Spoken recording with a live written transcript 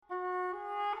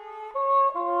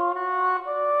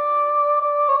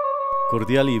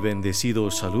Cordial y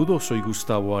bendecido saludo, soy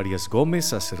Gustavo Arias Gómez,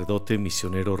 sacerdote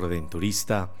misionero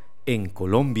redentorista en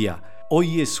Colombia.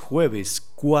 Hoy es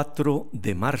jueves 4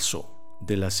 de marzo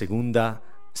de la segunda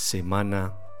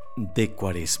semana de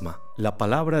Cuaresma. La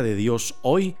palabra de Dios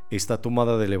hoy está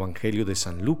tomada del Evangelio de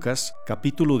San Lucas,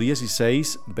 capítulo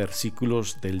 16,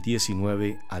 versículos del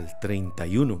 19 al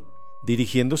 31.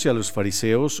 Dirigiéndose a los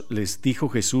fariseos, les dijo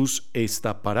Jesús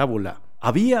esta parábola.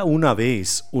 Había una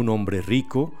vez un hombre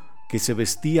rico que se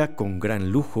vestía con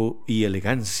gran lujo y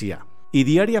elegancia, y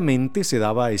diariamente se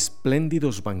daba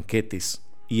espléndidos banquetes.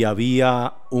 Y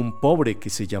había un pobre que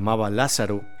se llamaba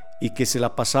Lázaro, y que se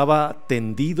la pasaba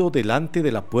tendido delante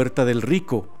de la puerta del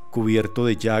rico, cubierto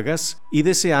de llagas, y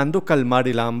deseando calmar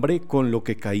el hambre con lo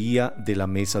que caía de la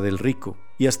mesa del rico.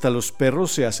 Y hasta los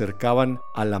perros se acercaban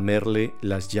a lamerle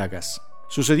las llagas.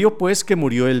 Sucedió pues que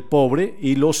murió el pobre,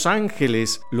 y los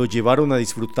ángeles lo llevaron a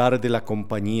disfrutar de la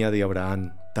compañía de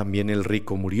Abraham. También el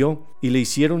rico murió, y le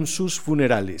hicieron sus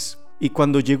funerales. Y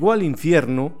cuando llegó al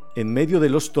infierno, en medio de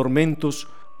los tormentos,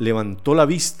 levantó la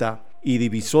vista y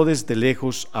divisó desde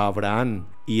lejos a Abraham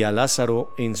y a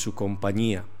Lázaro en su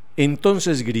compañía.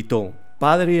 Entonces gritó: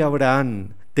 Padre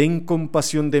Abraham, ten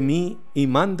compasión de mí y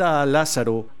manda a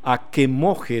Lázaro a que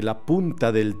moje la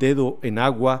punta del dedo en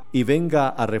agua y venga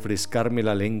a refrescarme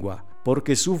la lengua,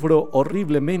 porque sufro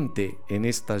horriblemente en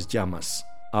estas llamas.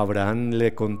 Abraham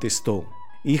le contestó: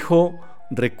 Hijo,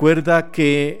 recuerda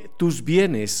que tus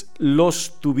bienes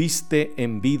los tuviste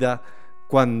en vida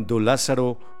cuando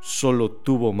Lázaro solo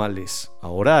tuvo males.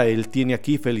 Ahora él tiene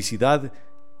aquí felicidad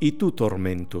y tú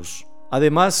tormentos.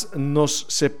 Además, nos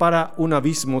separa un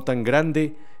abismo tan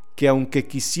grande que aunque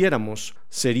quisiéramos,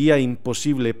 sería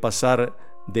imposible pasar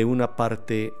de una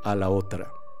parte a la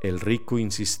otra. El rico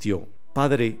insistió: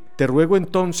 Padre, te ruego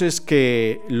entonces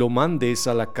que lo mandes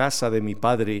a la casa de mi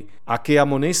padre, a que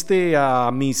amoneste a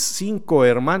mis 5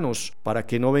 hermanos, para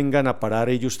que no vengan a parar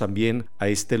ellos también a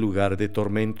este lugar de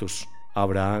tormentos.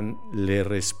 Abraham le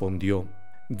respondió: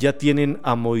 Ya tienen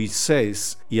a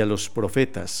Moisés y a los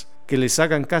profetas, que les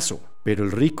hagan caso. Pero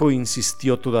el rico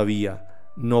insistió todavía: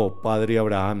 No, padre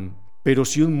Abraham, pero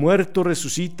si un muerto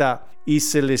resucita y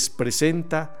se les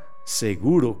presenta,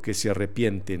 seguro que se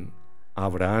arrepienten.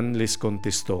 Abraham les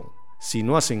contestó: Si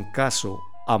no hacen caso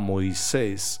a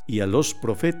Moisés y a los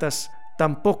profetas,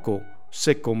 tampoco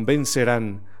se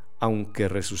convencerán aunque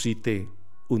resucite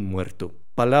un muerto.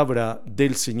 Palabra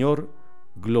del Señor,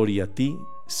 gloria a ti,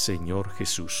 Señor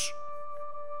Jesús.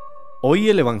 Hoy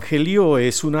el Evangelio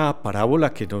es una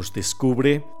parábola que nos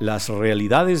descubre las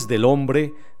realidades del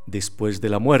hombre después de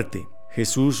la muerte.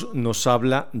 Jesús nos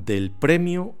habla del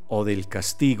premio o del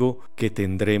castigo que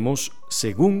tendremos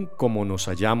según cómo nos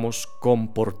hayamos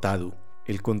comportado.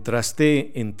 El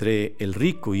contraste entre el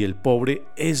rico y el pobre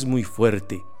es muy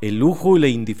fuerte. El lujo y la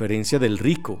indiferencia del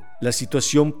rico, la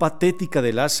situación patética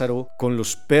de Lázaro con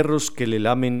los perros que le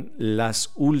lamen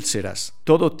las úlceras,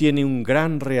 todo tiene un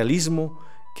gran realismo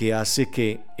que hace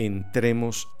que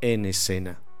entremos en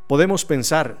escena. Podemos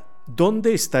pensar: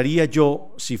 ¿dónde estaría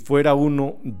yo si fuera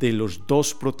uno de los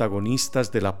 2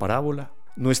 protagonistas de la parábola?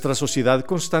 Nuestra sociedad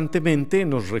constantemente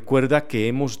nos recuerda que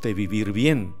hemos de vivir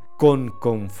bien, con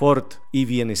confort y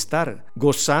bienestar,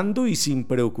 gozando y sin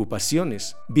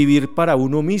preocupaciones, vivir para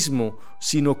uno mismo,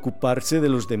 sin ocuparse de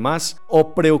los demás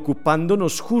o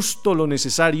preocupándonos justo lo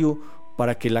necesario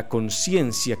para que la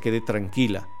conciencia quede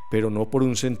tranquila, pero no por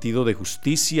un sentido de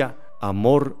justicia,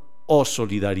 amor o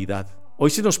solidaridad. Hoy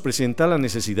se nos presenta la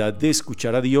necesidad de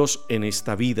escuchar a Dios en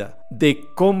esta vida, de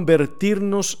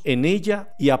convertirnos en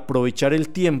ella y aprovechar el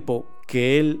tiempo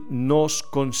que Él nos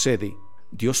concede.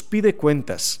 Dios pide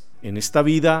cuentas. En esta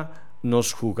vida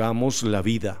nos jugamos la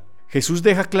vida. Jesús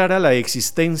deja clara la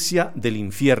existencia del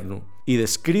infierno y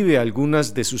describe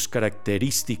algunas de sus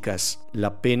características: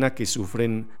 la pena que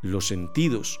sufren los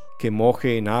sentidos, que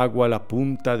moje en agua la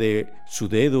punta de su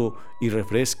dedo y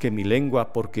refresque mi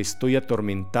lengua porque estoy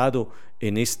atormentado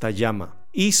en esta llama,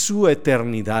 y su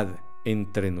eternidad.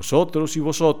 Entre nosotros y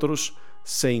vosotros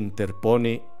se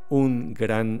interpone un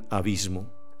gran abismo.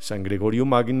 San Gregorio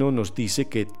Magno nos dice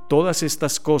que todas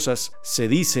estas cosas se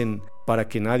dicen para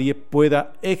que nadie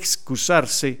pueda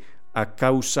excusarse a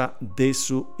causa de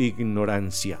su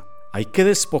ignorancia. Hay que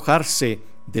despojarse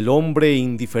del hombre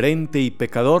indiferente y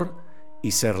pecador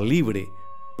y ser libre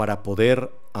para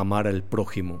poder amar al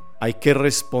prójimo. Hay que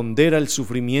responder al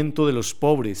sufrimiento de los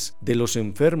pobres, de los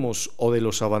enfermos o de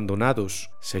los abandonados.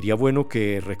 Sería bueno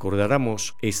que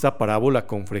recordáramos esta parábola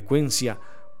con frecuencia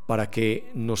para que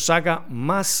nos haga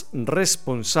más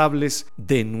responsables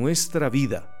de nuestra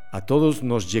vida. A todos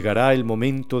nos llegará el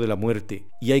momento de la muerte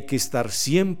y hay que estar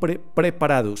siempre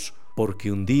preparados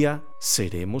porque un día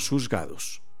seremos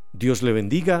juzgados. Dios le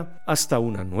bendiga hasta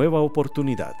una nueva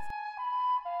oportunidad.